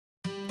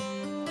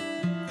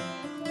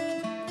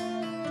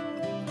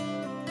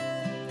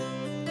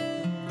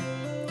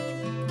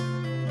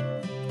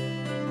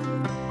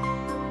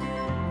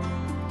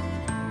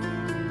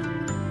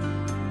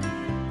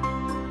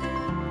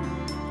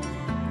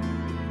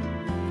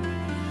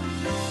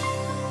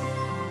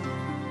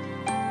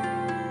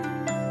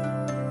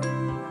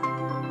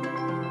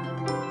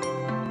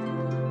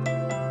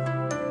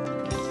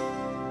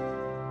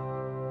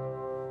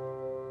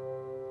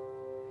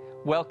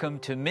Welcome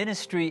to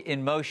Ministry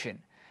in Motion,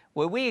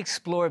 where we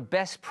explore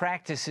best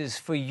practices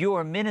for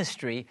your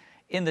ministry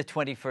in the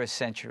 21st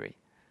century.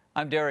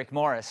 I'm Derek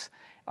Morris.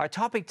 Our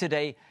topic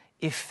today,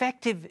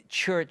 effective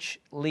church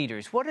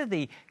leaders. What are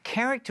the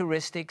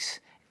characteristics,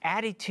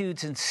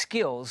 attitudes, and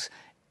skills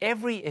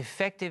every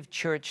effective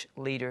church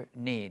leader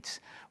needs?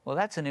 Well,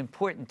 that's an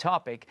important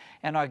topic,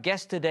 and our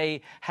guest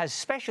today has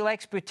special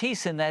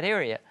expertise in that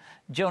area.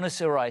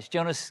 Jonas Arais.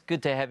 Jonas,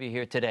 good to have you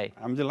here today.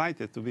 I'm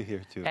delighted to be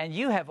here too. And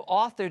you have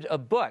authored a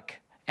book,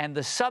 and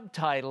the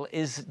subtitle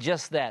is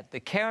just that, the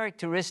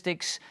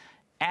characteristics,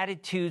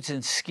 attitudes,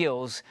 and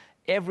skills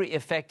every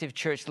effective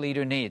church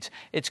leader needs.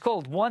 It's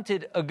called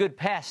Wanted a Good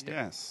Pastor.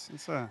 Yes,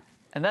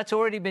 And that's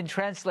already been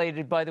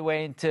translated, by the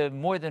way, into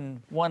more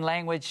than one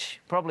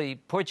language, probably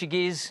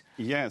Portuguese,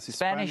 yes,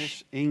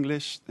 Spanish,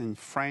 English, and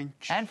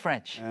French. And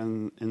French.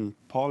 And in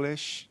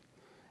Polish,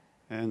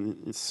 and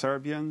in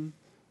Serbian,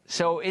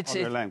 so it's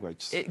other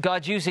languages.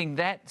 God's using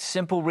that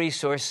simple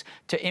resource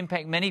to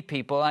impact many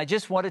people. I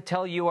just want to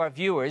tell you, our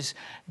viewers,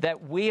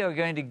 that we are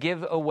going to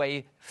give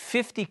away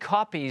 50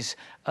 copies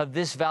of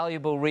this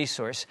valuable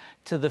resource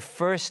to the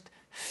first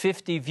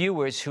 50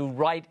 viewers who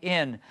write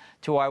in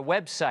to our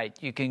website.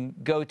 You can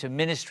go to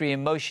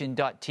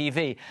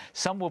ministryinmotion.tv.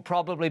 Some will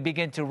probably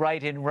begin to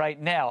write in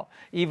right now,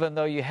 even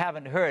though you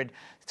haven't heard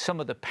some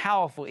of the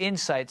powerful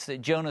insights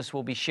that Jonas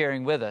will be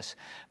sharing with us.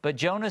 But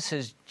Jonas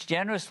has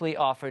generously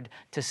offered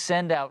to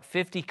send out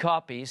 50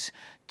 copies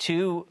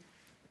to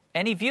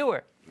any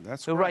viewer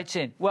who writes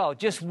in. Well,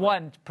 just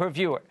one per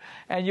viewer.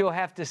 And you'll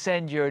have to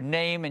send your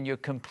name and your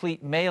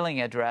complete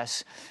mailing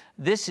address.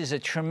 This is a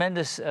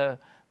tremendous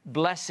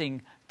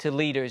blessing to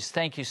leaders.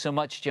 Thank you so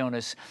much,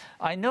 Jonas.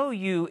 I know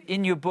you,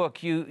 in your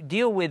book, you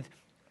deal with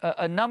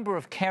a number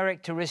of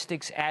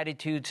characteristics,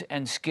 attitudes,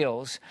 and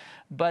skills,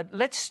 but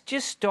let's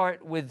just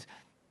start with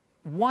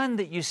one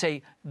that you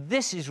say,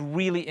 this is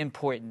really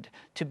important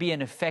to be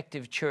an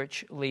effective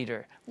church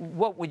leader.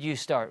 What would you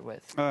start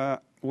with?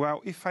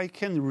 Well, if I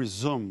can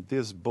resume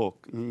this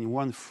book in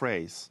one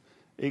phrase,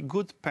 a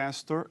good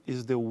pastor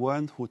is the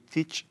one who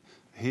teaches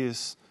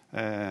his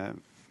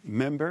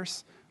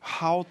members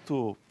how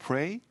to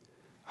pray,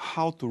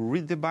 how to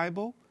read the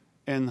Bible,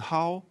 and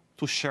how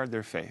to share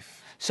their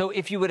faith. So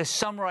if you were to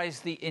summarize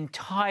the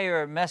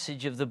entire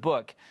message of the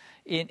book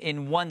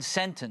in one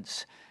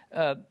sentence,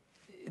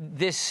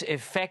 this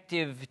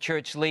effective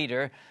church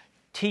leader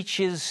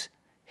teaches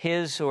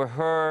his or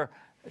her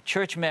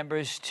church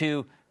members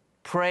to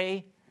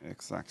pray,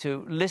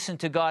 to listen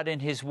to God in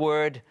His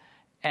Word,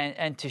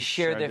 and to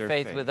share their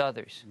faith with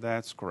others.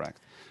 That's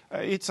correct.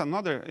 It's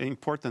another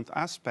important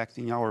aspect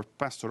in our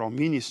pastoral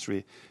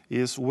ministry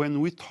is when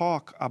we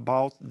talk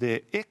about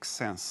the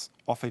essence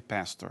of a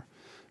pastor.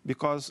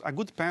 Because a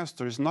good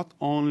pastor is not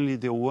only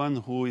the one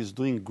who is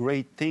doing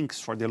great things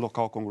for the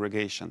local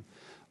congregation,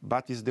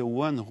 but is the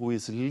one who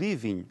is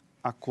living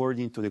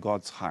according to the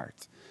God's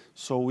heart.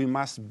 So we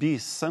must be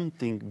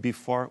something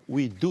before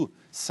we do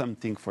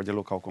something for the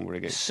local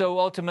congregation. So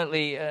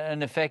ultimately,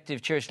 an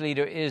effective church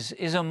leader is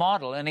a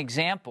model, an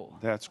example.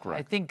 That's correct.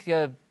 I think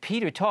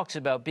Peter talks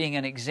about being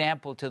an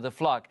example to the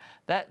flock.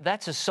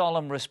 That's a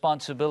solemn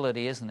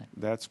responsibility, isn't it?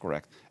 That's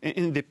correct.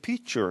 In the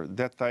picture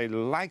that I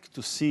like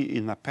to see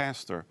in a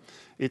pastor,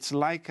 it's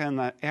like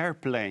an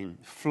airplane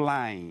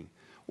flying,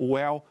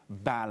 well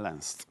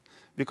balanced.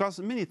 Because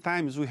many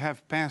times we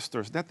have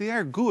pastors that they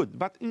are good,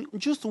 but in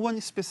just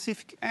one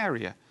specific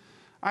area.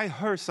 I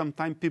heard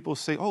sometimes people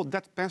say, oh,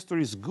 that pastor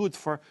is good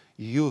for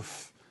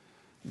youth.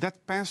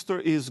 That pastor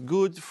is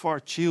good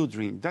for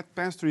children. That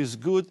pastor is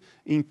good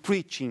in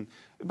preaching.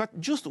 But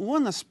just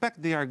one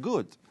aspect, they are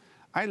good.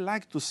 I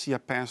like to see a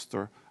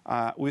pastor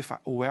with a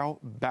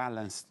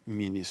well-balanced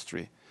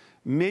ministry.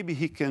 Maybe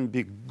he can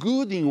be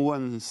good in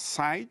one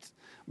side,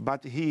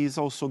 but he is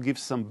also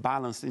gives some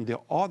balance in the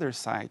other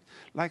side,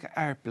 like an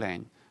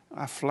airplane,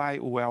 a fly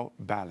well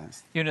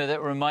balanced. You know,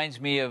 that reminds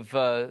me of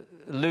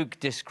Luke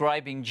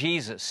describing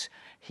Jesus.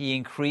 He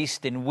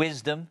increased in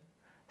wisdom,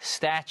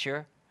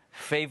 stature,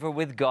 favor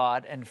with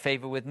God, and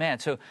favor with man.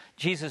 So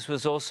Jesus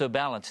was also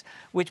balanced.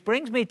 Which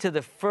brings me to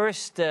the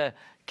first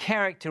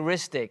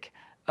characteristic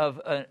of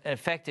an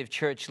effective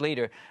church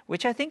leader,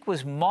 which I think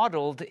was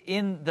modeled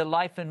in the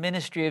life and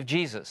ministry of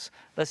Jesus.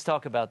 Let's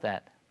talk about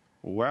that.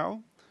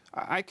 Well,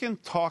 I can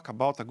talk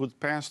about a good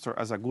pastor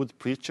as a good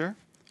preacher,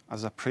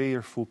 as a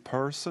prayerful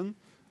person,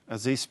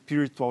 as a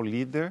spiritual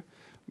leader.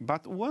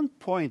 But one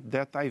point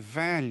that I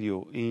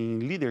value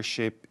in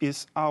leadership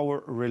is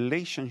our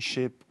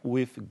relationship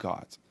with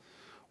God.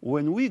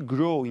 When we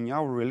grow in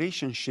our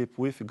relationship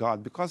with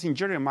God, because in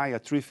Jeremiah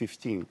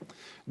 3:15,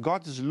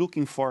 God is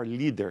looking for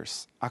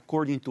leaders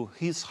according to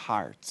His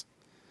heart,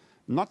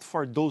 not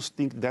for those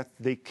things that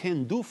they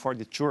can do for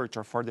the church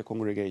or for the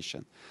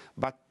congregation,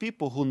 but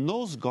people who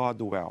knows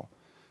God well,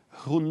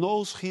 who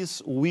knows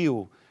His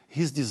will,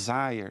 His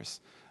desires,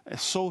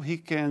 so He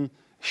can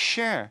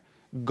share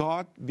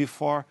God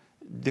before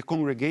the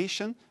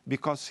congregation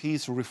because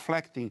he's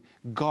reflecting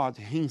God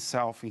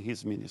himself in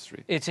his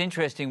ministry. It's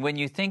interesting when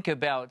you think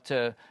about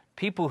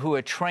people who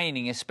are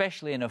training,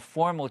 especially in a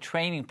formal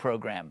training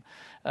program,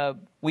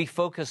 we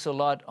focus a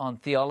lot on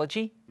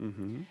theology.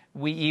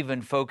 We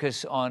even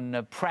focus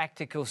on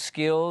practical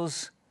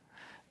skills,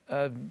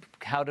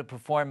 how to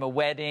perform a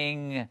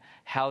wedding,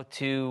 how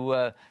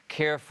to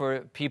care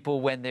for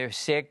people when they're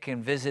sick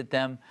and visit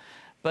them.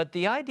 But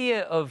the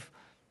idea of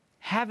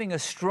having a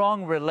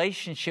strong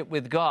relationship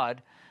with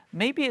God,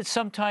 maybe it's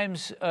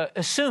sometimes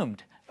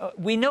assumed.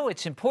 We know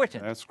it's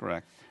important. That's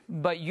correct.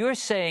 But you're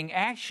saying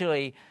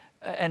actually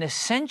an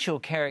essential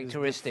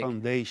characteristic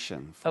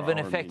foundation of an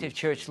effective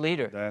church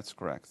leader. That's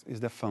correct. It's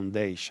the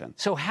foundation.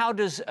 So how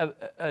does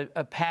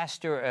a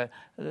pastor, a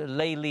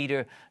lay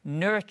leader,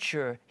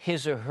 nurture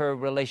his or her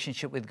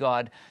relationship with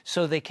God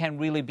so they can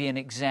really be an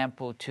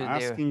example to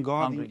Asking their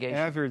God congregation?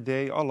 every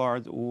day, oh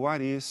Lord,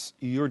 what is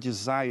your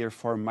desire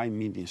for my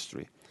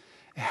ministry?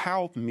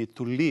 Help me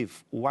to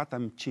live what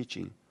I'm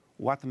teaching,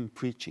 what I'm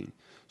preaching.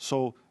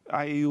 So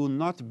I will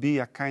not be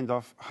a kind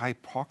of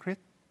hypocrite,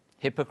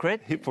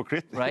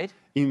 right?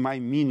 In my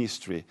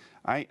ministry.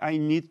 I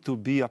need to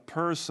be a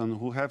person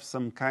who have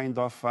some kind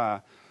of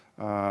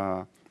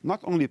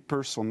not only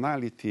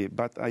personality,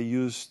 but I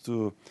used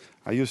to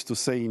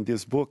say in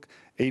this book,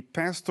 a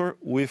pastor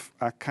with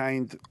a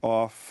kind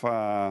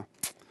of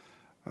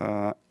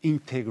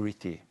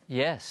integrity.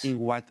 Yes. In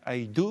what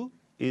I do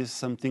is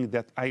something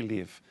that I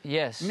live.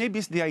 Yes. Maybe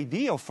it's the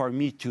ideal for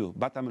me too,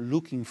 but I'm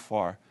looking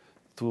for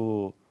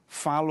to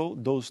follow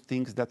those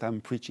things that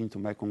I'm preaching to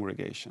my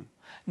congregation.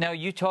 Now,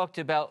 you talked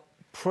about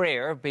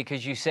prayer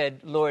because you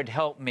said, Lord,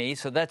 help me.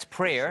 So that's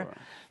prayer.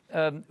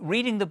 Sure.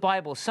 Reading the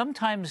Bible.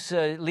 Sometimes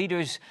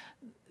leaders,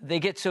 they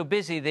get so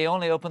busy, they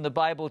only open the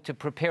Bible to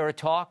prepare a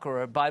talk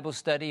or a Bible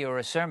study or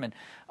a sermon.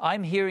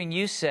 I'm hearing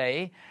you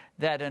say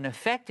that an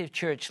effective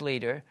church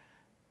leader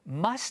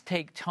must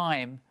take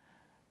time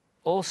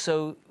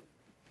also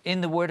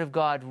in the Word of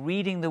God,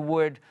 reading the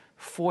Word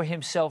for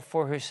himself,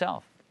 for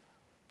herself.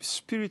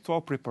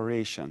 Spiritual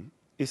preparation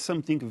is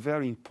something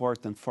very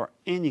important for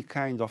any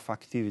kind of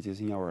activities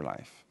in our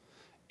life.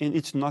 And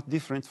it's not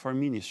different for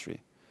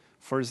ministry.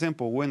 For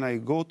example, when I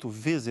go to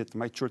visit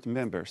my church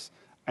members,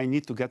 I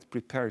need to get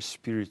prepared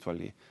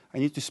spiritually. I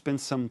need to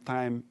spend some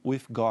time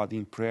with God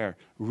in prayer,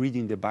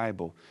 reading the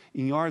Bible,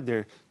 in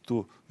order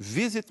to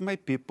visit my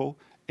people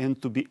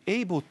and to be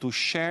able to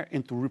share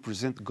and to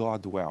represent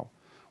God well.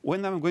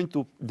 When I'm going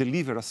to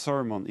deliver a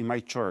sermon in my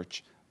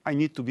church, I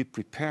need to be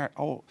prepared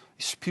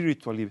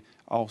spiritually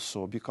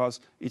also, because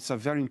it's a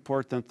very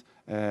important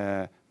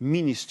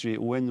ministry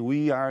when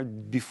we are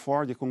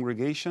before the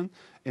congregation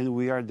and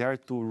we are there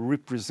to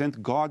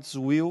represent God's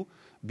will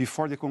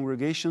before the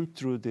congregation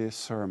through the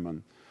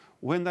sermon.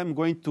 When I'm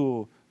going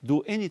to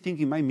do anything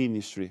in my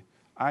ministry,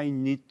 I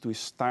need to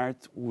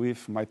start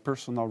with my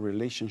personal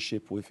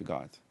relationship with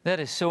God.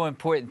 That is so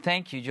important.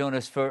 Thank you,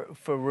 Jonas, for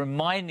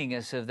reminding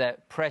us of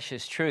that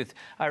precious truth.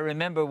 I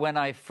remember when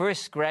I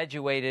first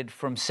graduated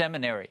from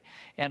seminary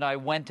and I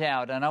went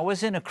out and I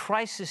was in a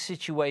crisis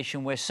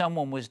situation where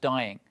someone was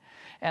dying.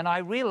 And I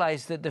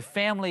realized that the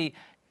family,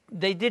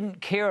 they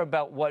didn't care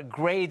about what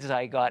grades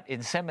I got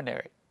in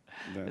seminary.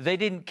 They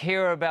didn't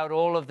care about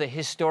all of the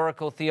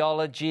historical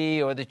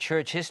theology or the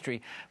church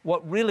history.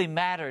 What really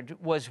mattered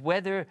was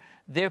whether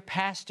their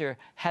pastor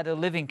had a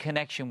living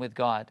connection with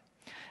God.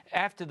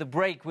 After the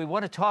break, we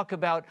want to talk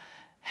about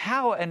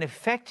how an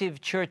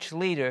effective church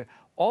leader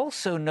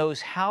also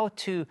knows how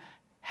to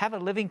have a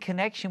living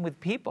connection with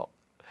people.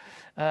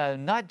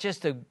 Not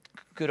just a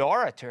good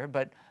orator,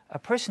 but a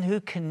person who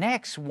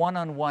connects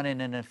one-on-one in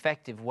an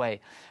effective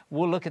way.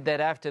 We'll look at that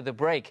after the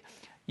break.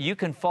 You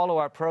can follow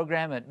our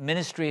program at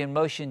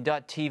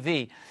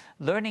ministryinmotion.tv,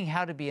 learning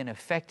how to be an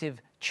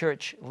effective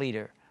church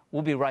leader.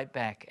 We'll be right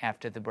back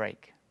after the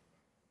break.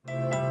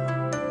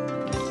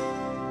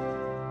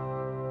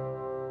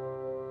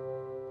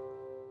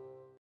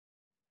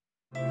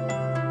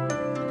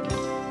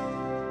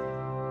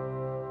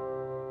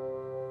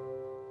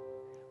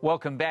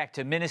 Welcome back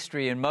to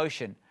Ministry in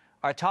Motion.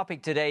 Our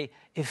topic today,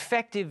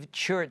 effective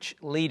church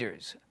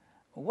leaders.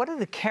 What are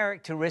the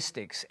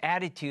characteristics,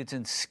 attitudes,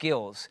 and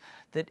skills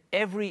that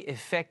every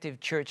effective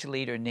church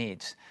leader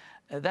needs?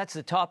 That's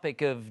the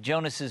topic of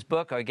Jonas's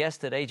book, our guest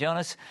today.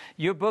 Jonas,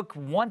 your book,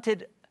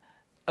 Wanted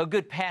a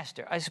Good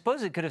Pastor. I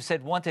suppose it could have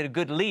said Wanted a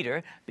Good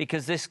Leader,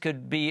 because this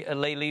could be a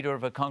lay leader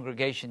of a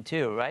congregation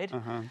too, right?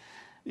 Uh-huh.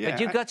 Yeah,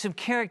 but you've got some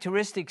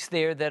characteristics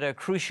there that are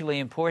crucially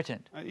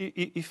important.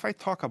 If I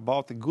talk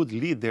about a good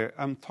leader,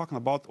 I'm talking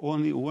about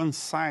only one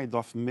side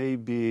of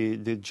maybe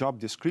the job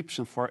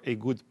description for a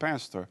good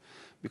pastor.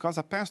 Because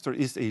a pastor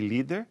is a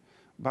leader,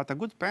 but a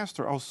good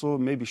pastor also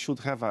maybe should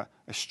have a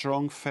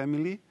strong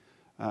family.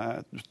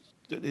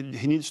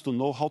 He needs to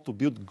know how to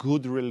build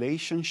good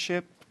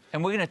relationship.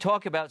 And we're going to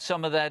talk about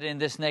some of that in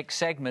this next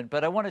segment.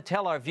 But I want to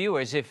tell our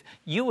viewers, if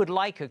you would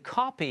like a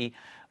copy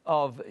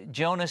of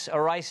Jonas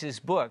Arice's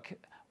book,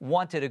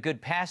 Wanted a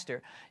Good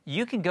Pastor,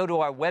 you can go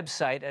to our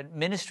website at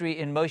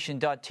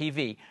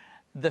ministryinmotion.tv.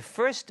 The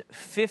first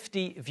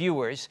 50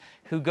 viewers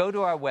who go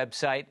to our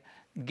website,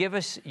 give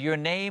us your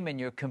name and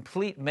your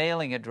complete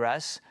mailing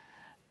address,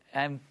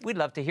 and we'd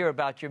love to hear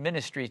about your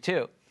ministry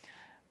too.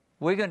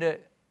 We're going to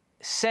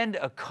send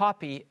a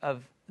copy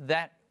of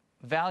that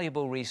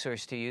valuable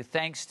resource to you,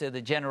 thanks to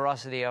the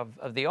generosity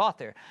of the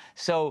author.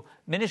 So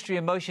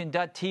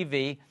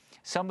ministryin.motion.tv.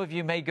 Some of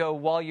you may go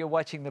while you're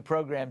watching the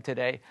program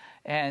today,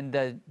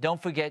 and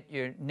don't forget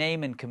your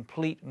name and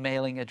complete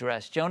mailing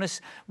address.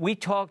 Jonas, we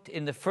talked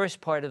in the first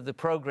part of the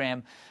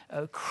program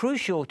a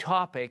crucial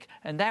topic,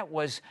 and that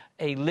was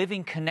a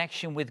living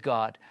connection with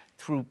God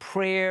through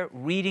prayer,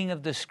 reading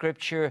of the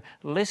Scripture,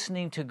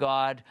 listening to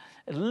God,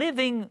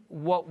 living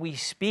what we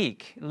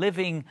speak,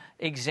 living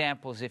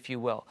examples, if you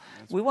will.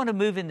 We want to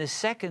move in the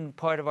second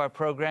part of our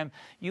program.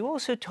 You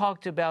also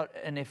talked about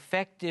an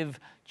effective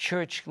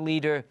church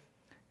leader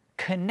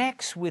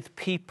connects with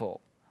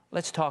people.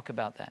 Let's talk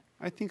about that.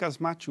 I think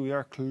as much we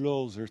are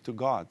closer to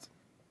God,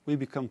 we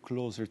become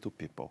closer to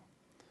people.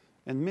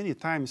 And many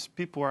times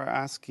people are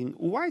asking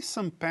why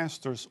some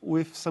pastors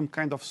with some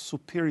kind of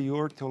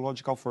superior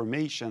theological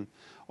formation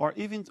or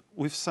even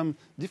with some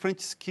different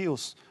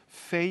skills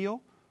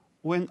fail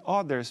when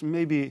others,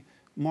 maybe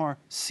more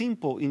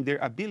simple in their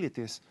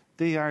abilities,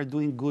 they are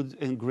doing good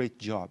and great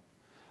job.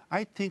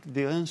 I think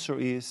the answer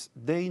is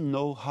they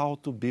know how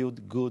to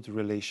build good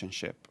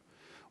relationship.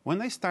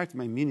 When I started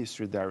my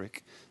ministry,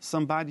 Derek,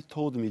 somebody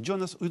told me,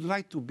 Jonas, would you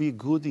like to be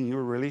good in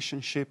your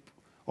relationship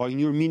or in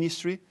your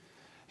ministry?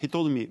 He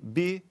told me,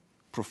 be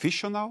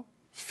professional,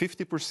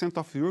 50%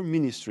 of your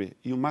ministry,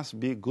 you must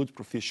be good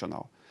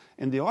professional.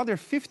 And the other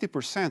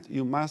 50%,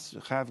 you must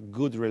have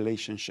good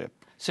relationship.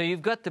 So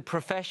you've got the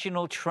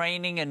professional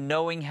training and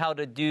knowing how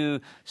to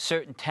do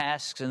certain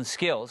tasks and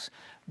skills,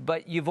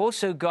 but you've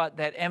also got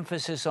that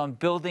emphasis on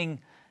building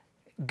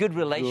good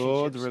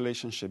relationships. Good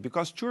relationship.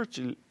 Because church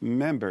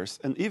members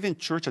and even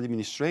church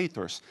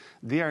administrators,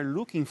 they are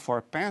looking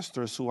for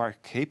pastors who are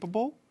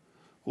capable,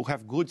 who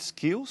have good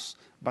skills,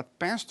 but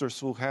pastors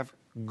who have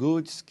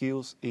good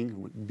skills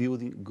in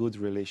building good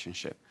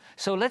relationship.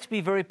 So let's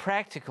be very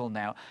practical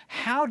now.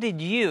 How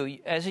did you,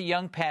 as a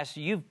young pastor,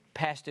 you've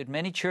pastored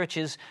many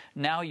churches,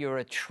 now you're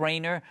a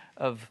trainer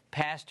of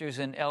pastors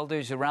and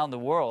elders around the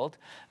world.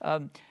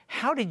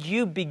 How did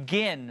you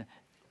begin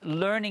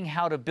learning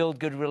how to build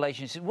good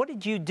relationships? What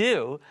did you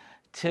do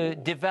to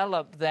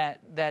develop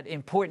that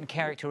important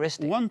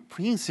characteristic? One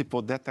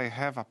principle that I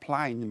have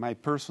applied in my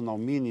personal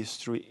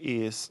ministry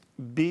is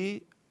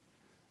be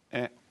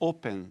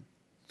open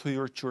to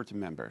your church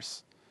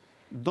members.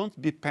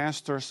 Don't be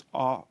pastors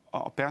or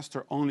a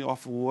pastor only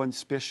of one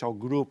special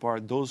group or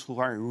those who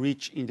are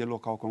rich in the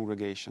local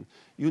congregation.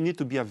 You need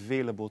to be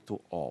available to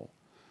all.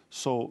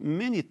 So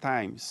many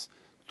times,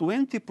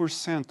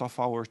 20% of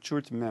our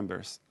church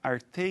members are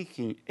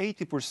taking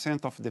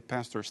 80% of the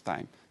pastor's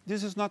time.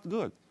 This is not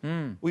good.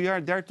 We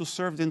are there to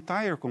serve the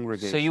entire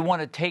congregation. So you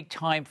want to take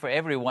time for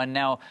everyone.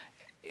 Now,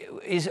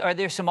 are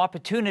there some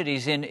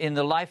opportunities in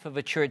the life of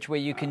a church where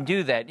you can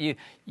do that?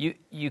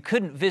 You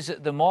couldn't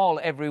visit them all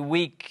every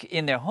week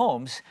in their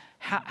homes.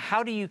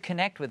 How do you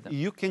connect with them?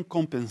 You can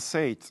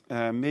compensate,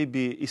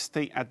 maybe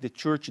stay at the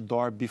church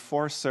door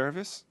before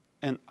service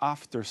and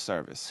after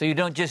service. So you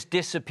don't just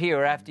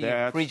disappear after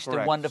you preach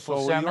the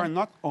wonderful sermon? So you are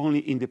not only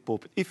in the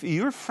pulpit. If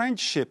your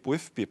friendship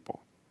with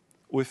people,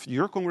 with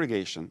your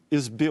congregation,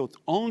 is built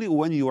only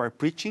when you are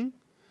preaching,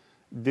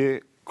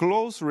 the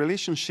close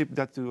relationship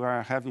that you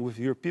are having with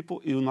your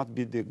people will not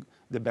be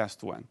the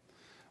best one.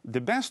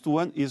 The best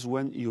one is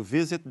when you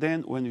visit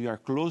them, when you are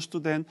close to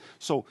them.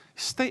 So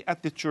stay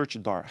at the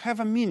church door. Have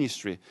a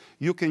ministry.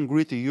 You can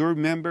greet your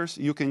members.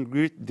 You can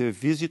greet the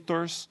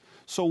visitors.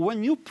 So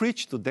when you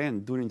preach to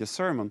them during the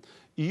sermon,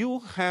 you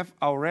have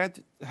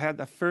already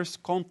had a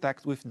first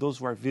contact with those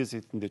who are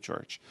visiting the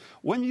church.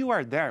 When you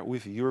are there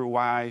with your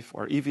wife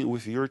or even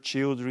with your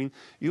children,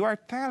 you are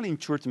telling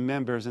church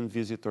members and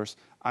visitors,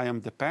 I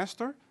am the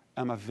pastor,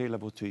 I'm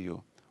available to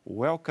you.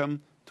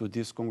 Welcome to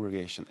this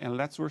congregation, and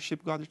let's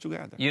worship God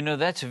together. You know,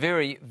 that's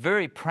very,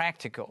 very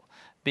practical,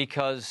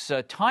 because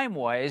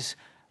time-wise,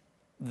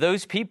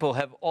 those people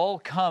have all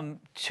come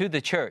to the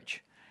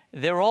church.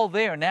 They're all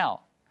there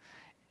now.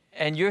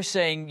 And you're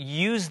saying,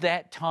 use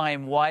that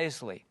time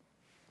wisely.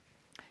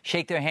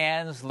 Shake their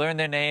hands, learn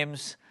their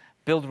names,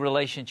 build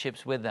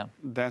relationships with them.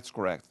 That's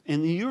correct.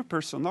 And in your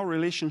personal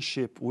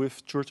relationship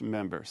with church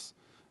members,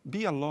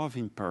 be a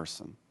loving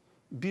person.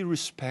 Be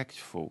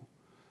respectful.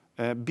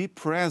 Be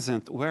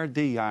present where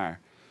they are.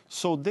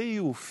 So they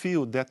will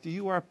feel that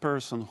you are a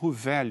person who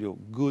value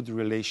good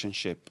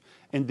relationship.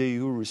 And they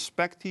will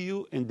respect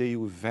you and they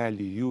will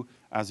value you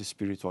as a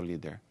spiritual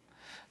leader.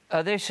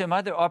 There's some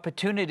other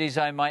opportunities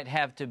I might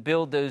have to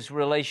build those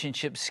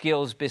relationship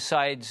skills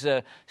besides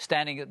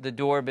standing at the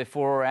door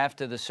before or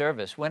after the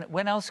service.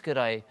 When else could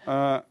I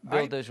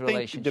build those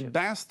relationships? I think the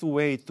best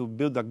way to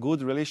build a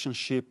good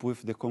relationship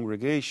with the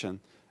congregation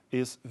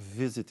is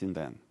visiting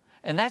them.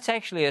 And that's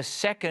actually a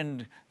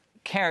second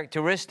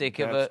characteristic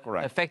of That's an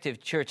correct.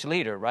 effective church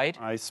leader, right?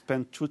 I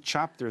spent 2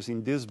 chapters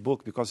in this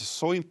book because it's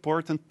so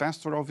important.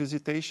 Pastoral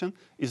visitation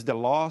is the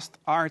lost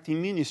art in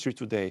ministry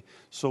today.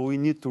 So we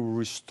need to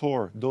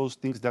restore those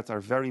things that are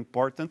very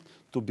important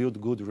to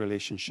build good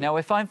relationships. Now,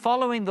 if I'm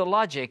following the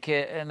logic,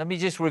 and let me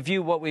just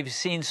review what we've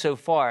seen so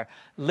far.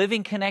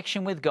 Living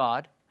connection with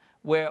God,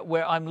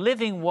 where I'm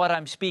living what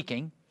I'm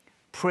speaking,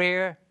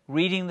 prayer,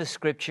 reading the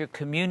scripture,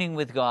 communing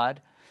with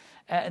God.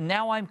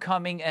 Now I'm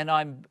coming and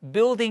I'm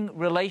building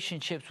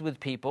relationships with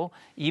people,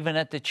 even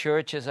at the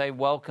church as I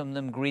welcome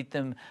them, greet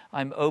them,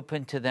 I'm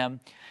open to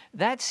them.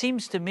 That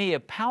seems to me a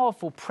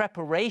powerful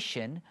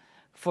preparation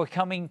for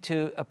coming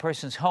to a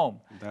person's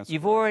home.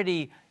 You've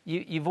already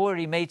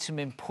made some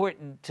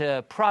important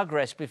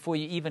progress before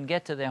you even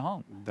get to their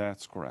home.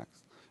 That's correct.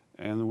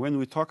 And when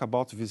we talk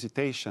about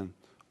visitation,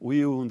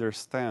 we will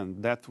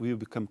understand that we will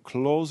become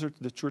closer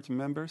to the church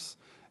members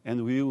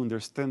and we will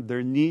understand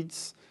their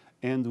needs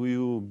and we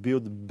will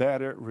build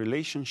better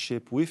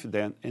relationship with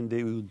them and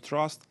they will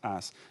trust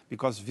us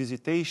because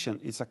visitation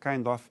is a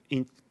kind of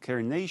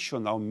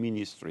incarnational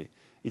ministry.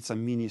 It's a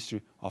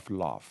ministry of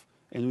love.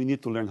 And we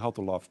need to learn how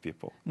to love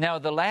people. Now,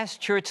 the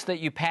last church that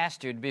you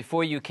pastored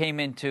before you came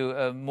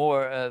into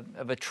more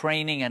of a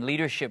training and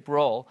leadership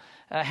role,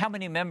 how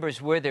many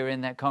members were there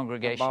in that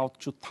congregation? About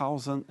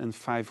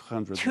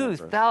 2,500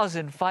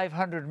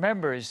 2,500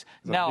 members.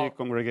 It's a big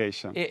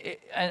congregation.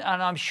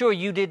 And I'm sure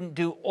you didn't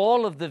do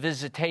all of the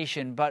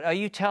visitation, but are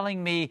you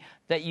telling me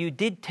that you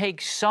did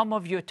take some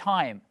of your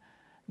time?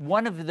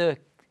 One of the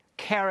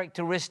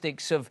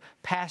characteristics of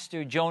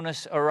Pastor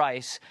Jonas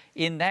Arais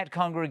in that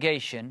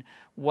congregation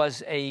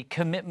was a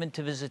commitment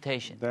to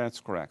visitation.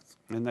 That's correct.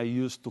 And I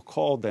used to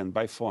call them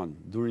by phone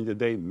during the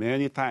day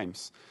many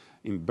times,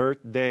 in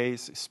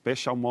birthdays,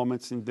 special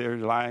moments in their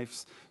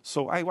lives.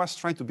 So I was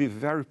trying to be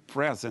very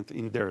present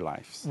in their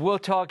lives. We'll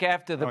talk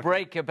after the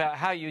break about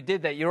how you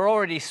did that. You're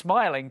already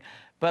smiling,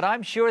 but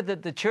I'm sure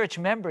that the church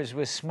members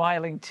were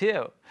smiling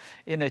too.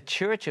 In a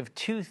church of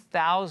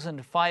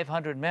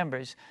 2,500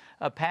 members,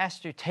 a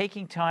pastor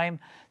taking time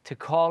to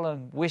call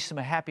and wish them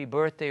a happy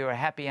birthday or a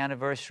happy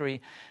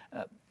anniversary,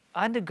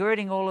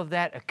 undergirding all of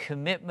that, a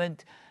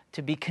commitment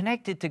to be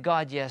connected to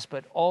God, yes,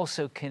 but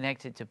also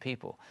connected to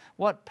people.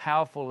 What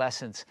powerful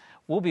lessons.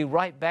 We'll be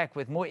right back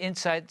with more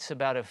insights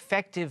about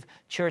effective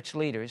church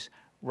leaders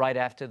right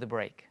after the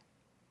break.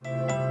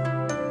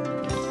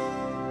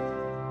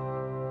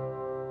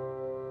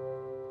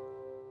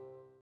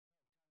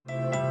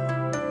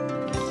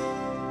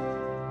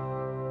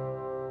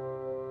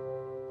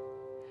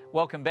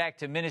 Welcome back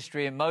to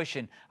Ministry in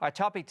Motion. Our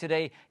topic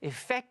today,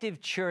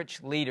 effective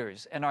church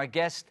leaders, and our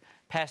guest,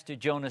 Pastor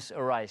Jonas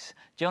Arais.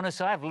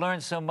 Jonas, I've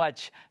learned so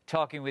much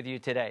talking with you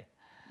today.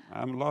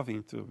 I'm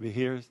loving to be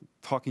here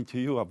talking to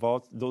you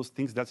about those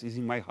things that is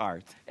in my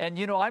heart. And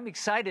you know, I'm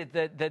excited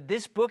that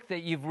this book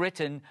that you've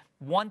written,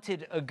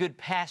 Wanted a Good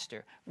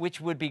Pastor, which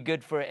would be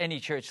good for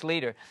any church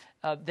leader,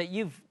 that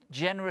you've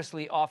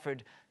generously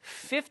offered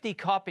 50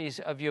 copies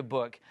of your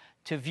book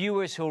to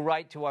viewers who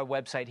write to our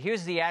website.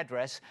 Here's the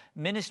address,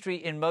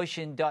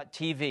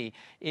 ministryinmotion.tv.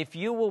 If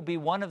you will be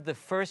one of the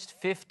first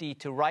 50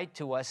 to write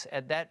to us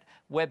at that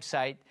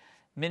website,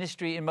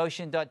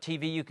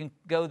 ministryinmotion.tv, you can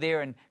go there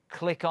and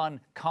click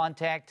on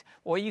contact,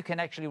 or you can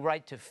actually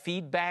write to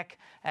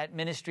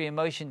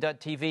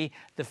feedback@ministryinmotion.tv.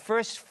 The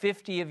first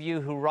 50 of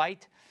you who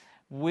write,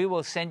 we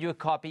will send you a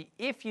copy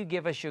if you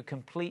give us your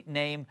complete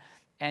name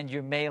and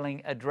your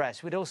mailing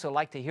address. We'd also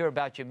like to hear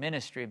about your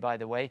ministry, by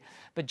the way.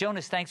 But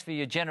Jonas, thanks for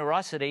your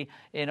generosity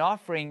in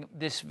offering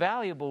this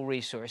valuable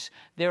resource.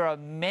 There are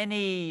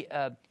many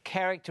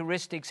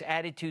characteristics,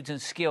 attitudes, and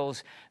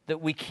skills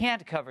that we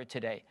can't cover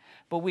today,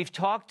 but we've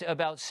talked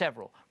about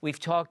several.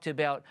 We've talked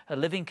about a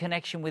living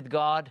connection with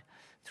God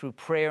through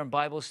prayer and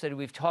Bible study.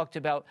 We've talked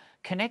about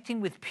connecting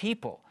with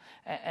people.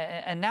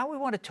 And now we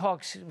want to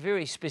talk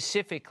very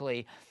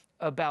specifically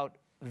about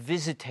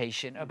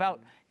visitation,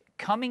 about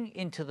coming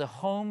into the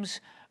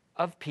homes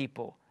of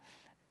people,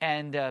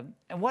 and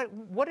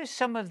what are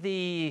some of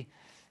the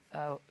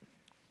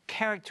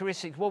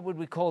characteristics? What would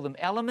we call them?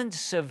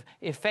 Elements of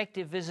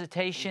effective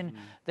visitation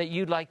that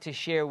you'd like to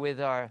share with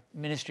our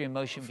Ministry in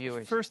Motion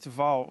viewers. First of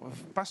all,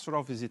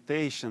 pastoral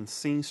visitation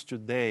seems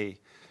today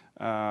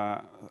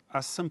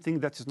as something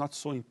that is not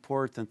so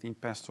important in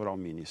pastoral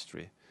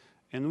ministry,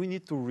 and we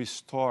need to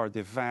restore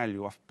the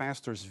value of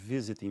pastors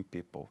visiting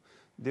people.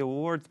 The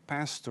word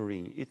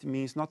pastoring, it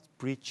means not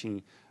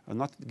preaching,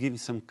 not giving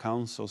some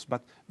counsels,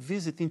 but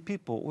visiting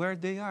people where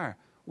they are,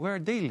 where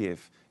they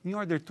live, in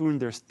order to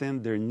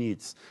understand their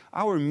needs.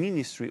 Our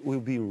ministry will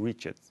be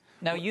enriched.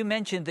 Now, you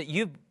mentioned that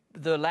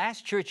the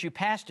last church you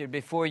pastored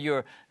before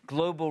your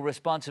global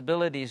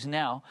responsibilities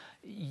now,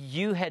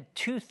 you had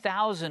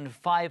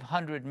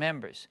 2,500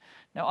 members.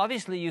 Now,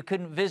 obviously, you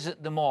couldn't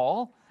visit them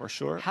all. For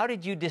sure. How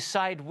did you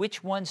decide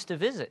which ones to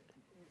visit?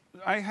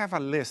 I have a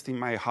list in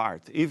my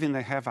heart. Even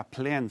I have a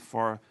plan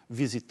for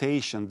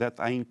visitation that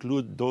I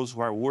include those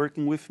who are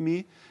working with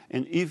me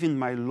and even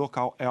my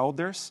local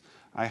elders.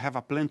 I have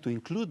a plan to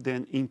include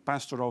them in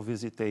pastoral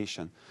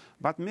visitation.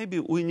 But maybe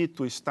we need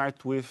to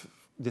start with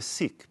the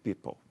sick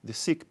people,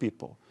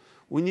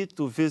 We need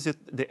to visit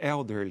the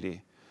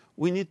elderly.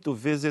 We need to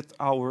visit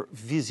our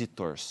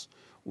visitors.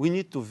 We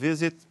need to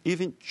visit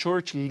even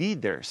church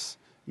leaders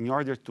in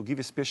order to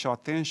give special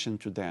attention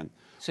to them.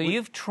 So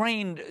you've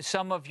trained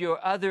some of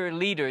your other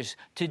leaders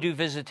to do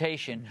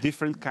visitation.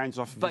 Different kinds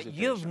of visitation.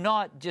 But you've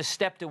not just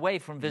stepped away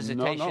from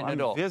visitation no,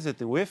 at all. I'm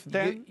visiting with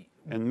them,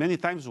 and many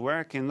times where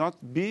I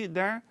cannot be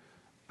there,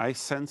 I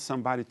send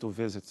somebody to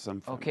visit some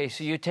families. Okay,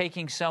 so you're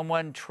taking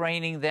someone,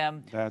 training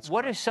them. That's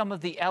what correct. are some of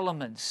the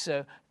elements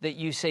that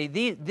you say,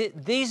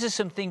 these are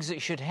some things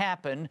that should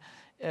happen?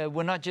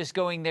 We're not just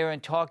going there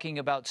and talking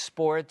about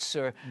sports,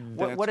 or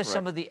what are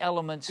some of the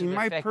elements of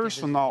effective In my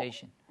personal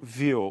visitation?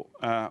 view,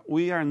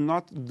 we are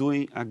not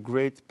doing a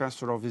great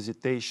pastoral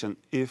visitation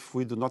if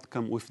we do not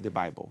come with the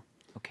Bible.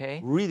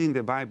 Okay. Reading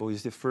the Bible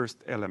is the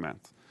first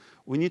element.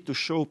 We need to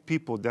show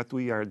people that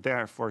we are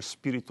there for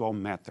spiritual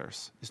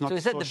matters. It's not So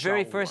is that the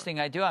very social first work. thing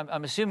I do?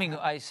 I'm assuming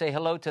I say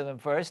hello to them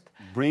first.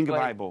 Bring a but-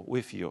 Bible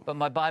with you. But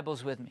my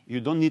Bible's with me.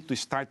 You don't need to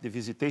start the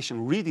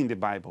visitation reading the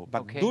Bible,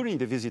 but Okay. during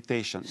the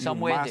visitation,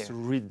 Somewhere you must there.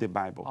 read the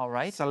Bible. All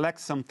right. Select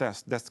some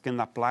tests that can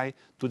apply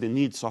to the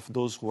needs of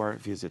those who are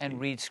visiting.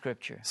 And read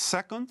Scripture.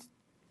 Second,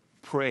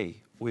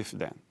 pray with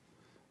them.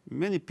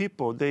 Many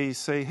people, they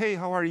say, hey,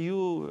 how are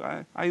you?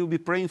 I will be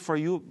praying for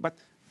you, but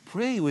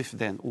pray with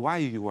them while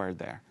you are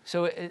there.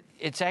 So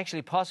it's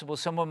actually possible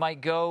someone might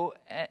go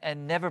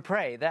and never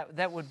pray.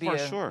 That would be For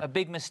sure. a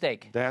big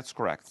mistake. That's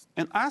correct.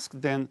 And ask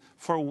them,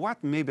 for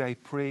what maybe I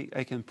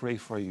can pray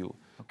for you.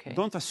 Okay.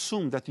 Don't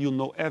assume that you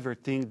know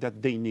everything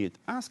that they need.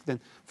 Ask them,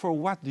 for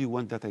what do you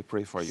want that I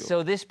pray for you?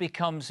 So this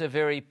becomes a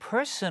very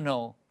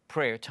personal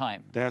prayer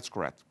time. That's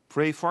correct.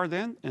 Pray for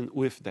them and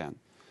with them.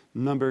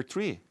 Number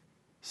 3,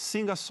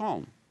 sing a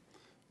song.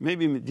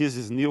 Maybe this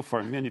is new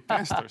for many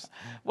pastors.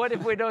 What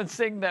if we don't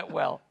sing that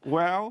well?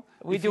 Well,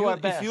 We if do you, our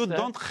best, if you huh?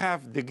 don't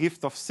have the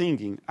gift of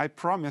singing, I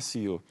promise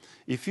you,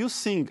 if you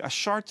sing a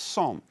short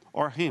song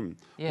or hymn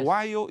Yes.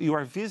 while you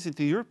are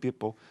visiting your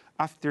people,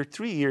 after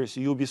 3 years,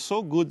 you'll be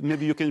so good,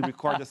 maybe you can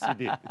record a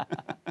CD.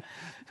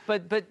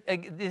 But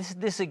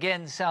this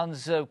again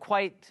sounds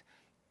quite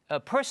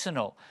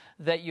personal,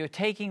 that you're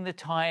taking the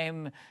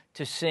time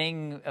to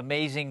sing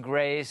Amazing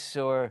Grace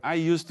or I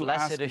used to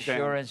ask Blessed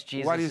Assurance, them,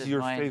 Jesus what is is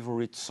your mine.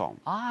 favorite song?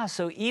 Ah,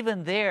 so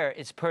even there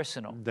it's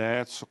personal.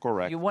 That's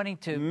correct. You're wanting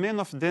to... Many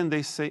of them,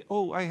 they say,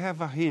 oh, I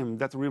have a hymn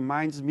that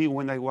reminds me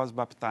when I was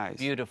baptized.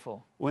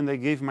 Beautiful. When I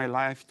gave my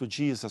life to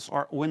Jesus,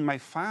 or when my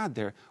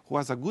father, who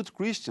was a good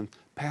Christian,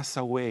 passed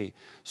away.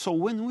 So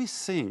when we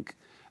sing,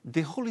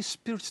 the Holy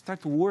Spirit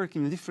starts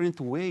working in a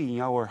different way in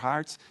our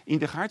hearts, in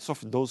the hearts of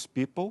those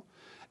people,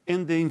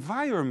 and the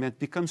environment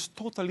becomes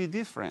totally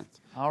different.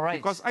 All right.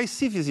 Because I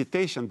see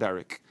visitation,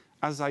 Derek,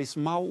 as a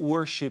small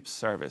worship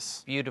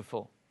service.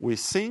 Beautiful. We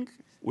sing,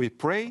 we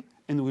pray,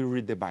 and we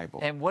read the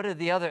Bible. And what are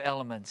the other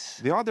elements?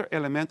 The other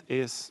element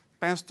is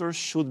pastors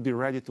should be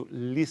ready to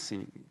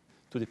listen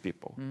to the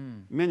people.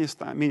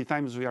 Many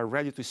times we are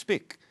ready to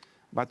speak,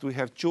 but we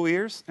have 2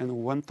 ears and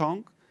 1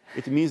 tongue.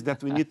 It means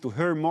that we need to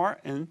hear more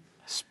and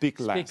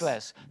speak less. Speak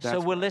less. So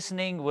we're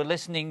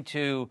listening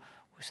to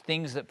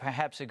things that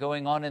perhaps are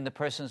going on in the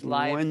person's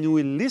life. When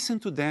we listen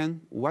to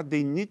them, what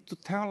they need to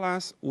tell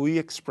us, we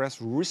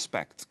express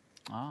respect.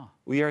 Ah.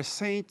 We are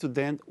saying to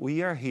them,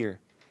 we are here,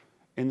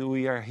 and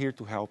we are here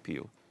to help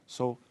you.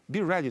 So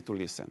be ready to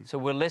listen. So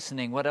we're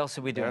listening. What else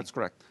are we doing? That's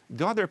correct.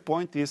 The other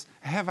point is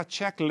have a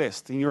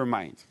checklist in your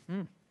mind.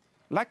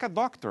 Like a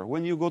doctor,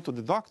 when you go to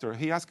the doctor,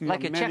 he asks you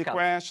Like a many checkup.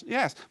 questions.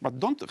 Yes, but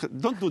don't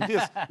do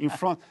this in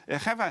front.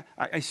 Have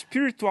a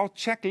spiritual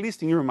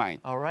checklist in your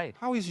mind. All right.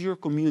 How is your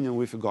communion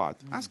with God?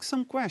 Ask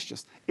some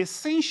questions,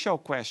 essential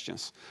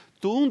questions,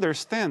 to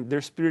understand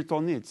their spiritual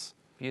needs.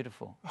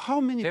 Beautiful. How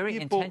many Very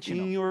people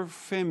intentional. in your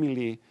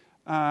family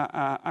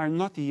are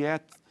not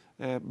yet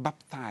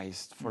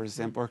baptized, for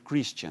example, or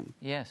Christian?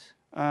 Yes.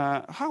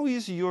 How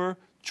is your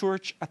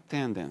church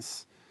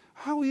attendance?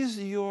 How is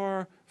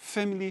your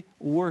family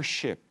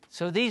worship?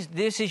 So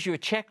this is your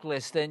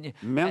checklist, and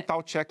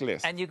Mental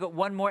checklist. and you got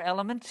one more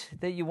element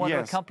that you want to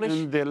Yes, accomplish.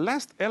 and the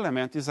last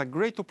element is a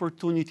great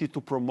opportunity to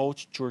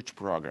promote church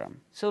program.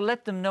 So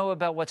let them know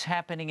about what's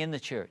happening in the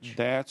church.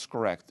 That's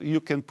correct.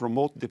 You can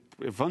promote the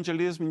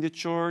evangelism in the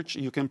church.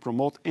 You can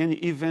promote any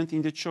event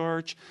in the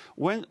church.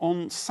 When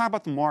on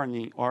Sabbath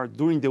morning or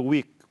during the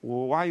week,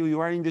 while you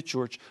are in the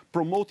church,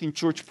 promoting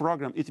church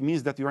program, it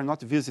means that you are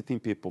not visiting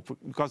people.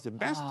 Because the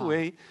best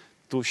way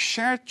to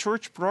share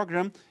church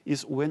program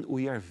is when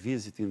we are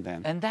visiting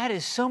them. And that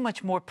is so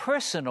much more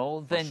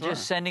personal than sure.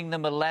 just sending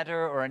them a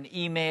letter or an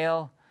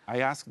email. I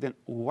ask them,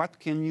 what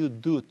can you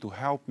do to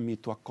help me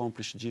to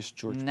accomplish this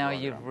church Now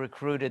program? you've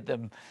recruited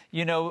them.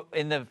 You know,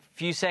 in the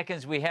few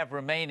seconds we have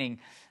remaining,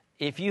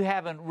 if you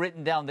haven't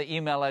written down the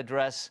email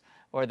address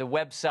or the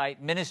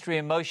website,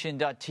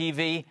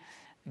 ministryinmotion.tv,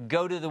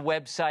 go to the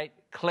website,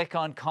 click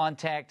on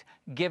Contact,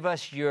 give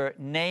us your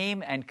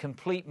name and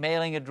complete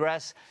mailing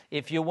address.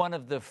 If you're one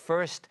of the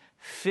first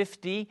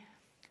 50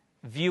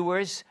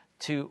 viewers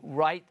to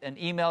write an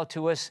email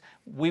to us,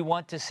 we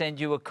want to send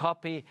you a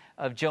copy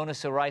of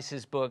Jonas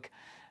Arice's book,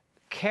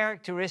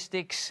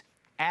 Characteristics,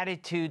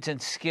 Attitudes,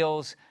 and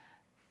Skills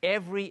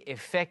Every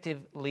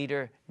Effective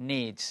Leader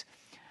Needs.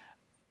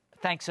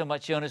 Thanks so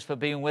much, Jonas, for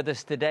being with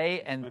us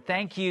today. And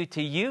thank you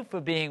to you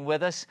for being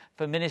with us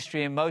for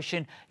Ministry in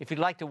Motion. If you'd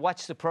like to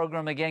watch the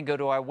program again, go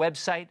to our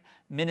website,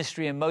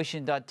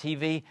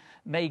 ministryinmotion.tv.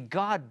 May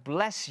God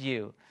bless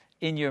you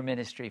in your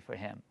ministry for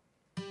Him.